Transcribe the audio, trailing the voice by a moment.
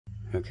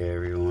Okay,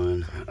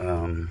 everyone.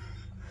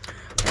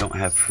 I don't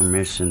have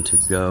permission to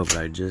go, but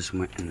I just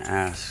went and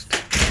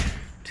asked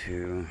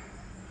to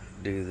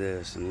do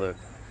this. And look,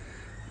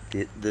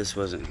 this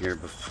wasn't here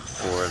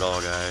before at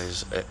all,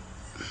 guys.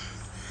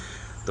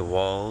 The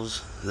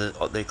walls,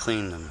 they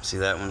cleaned them. See,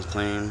 that one's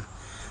clean.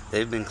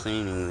 They've been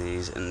cleaning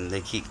these, and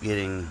they keep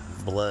getting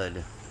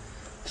blood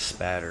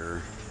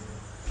spatter.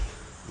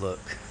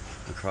 Look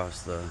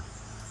across the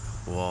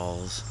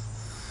walls.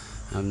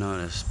 I've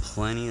noticed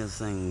plenty of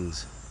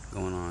things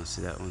going on.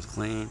 See, that one's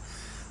clean.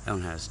 That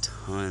one has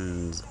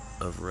tons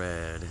of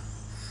red.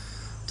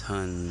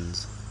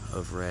 Tons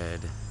of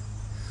red.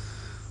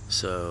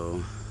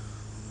 So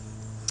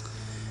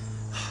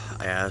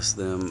I asked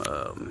them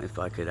if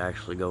I could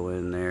actually go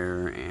in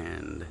there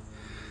and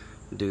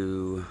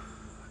do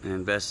an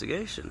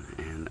investigation,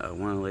 and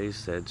one of the ladies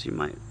said she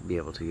might be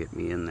able to get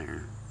me in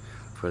there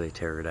before they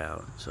tear it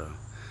out. So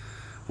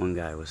one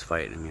guy was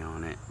fighting me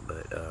on it,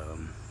 but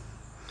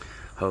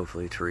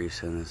hopefully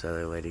Teresa and this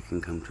other lady can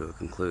come to a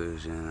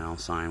conclusion, and I'll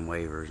sign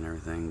waivers and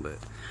everything. But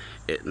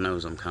it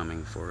knows I'm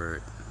coming for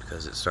it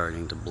because it's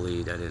starting to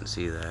bleed. I didn't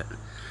see that.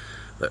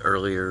 But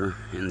earlier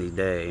in the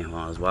day,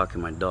 while I was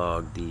walking my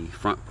dog, the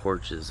front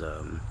porch is,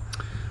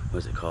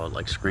 what's it called,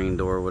 like screen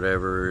door or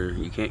whatever.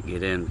 You can't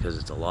get in because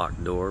it's a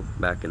locked door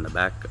back in the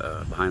back,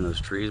 behind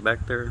those trees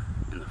back there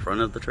in the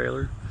front of the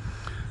trailer.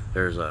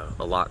 There's a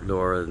locked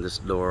door, and this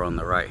door on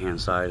the right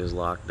hand side is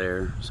locked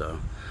there. So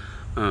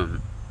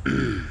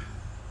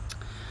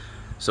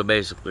so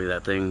basically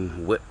that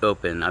thing whipped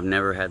open. I've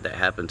never had that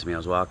happen to me. I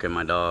was walking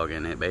my dog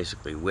and it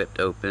basically whipped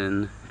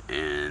open,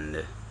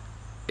 and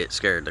it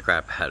scared the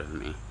crap out of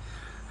me.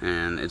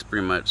 And it's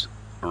pretty much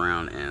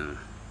around in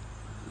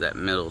that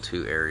middle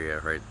two area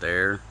right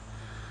there.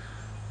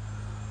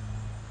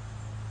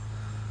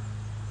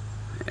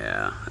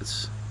 Yeah,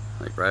 it's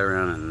like right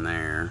around in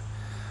there.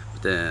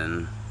 But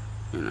then,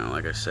 you know,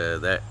 like I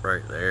said, that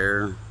right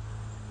there,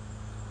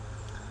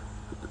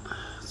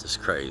 it's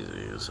just crazy.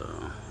 So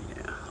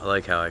yeah, I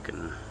like how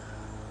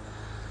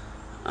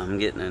I'm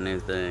getting a new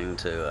thing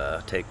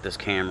to take this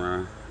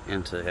camera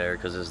into there,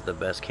 because it's the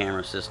best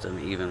camera system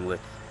even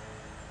with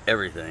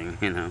everything,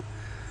 you know.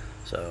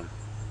 So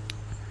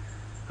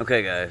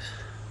okay, guys,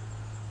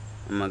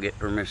 I'm gonna get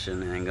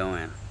permission and go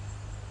in.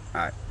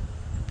 Alright,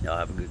 y'all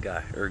have a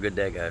good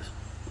day, guys.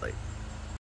 Like